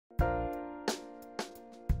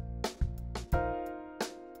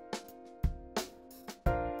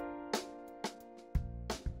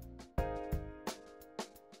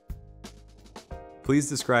Please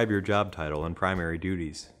describe your job title and primary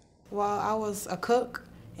duties. Well, I was a cook,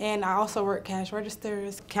 and I also worked cash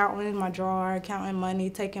registers, counting in my drawer, counting money,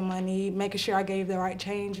 taking money, making sure I gave the right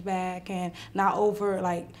change back, and not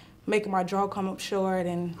making my drawer come up short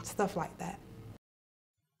and stuff like that.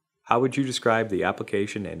 How would you describe the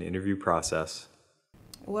application and interview process?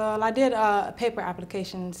 Well, I did a paper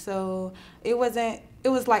application, so it was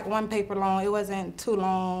like one paper long. It wasn't too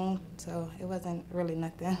long, so it wasn't really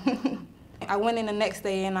nothing. I went in the next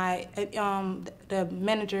day, and the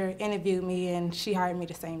manager interviewed me, and she hired me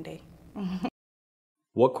the same day.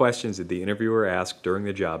 What questions did the interviewer ask during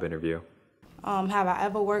the job interview? Have I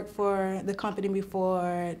ever worked for the company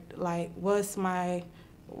before? Like, what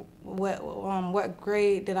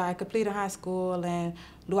grade did I complete in high school, and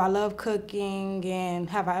do I love cooking, and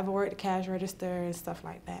have I ever worked at cash register and stuff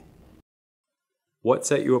like that. What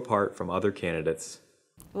set you apart from other candidates?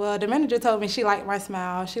 Well, the manager told me she liked my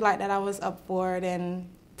smile. She liked that I was up for it, and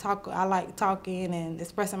I like talking and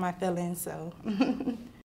expressing my feelings, so.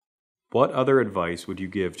 What other advice would you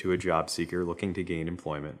give to a job seeker looking to gain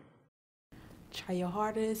employment? Try your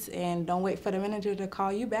hardest and don't wait for the manager to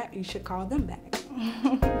call you back. You should call them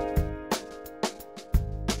back.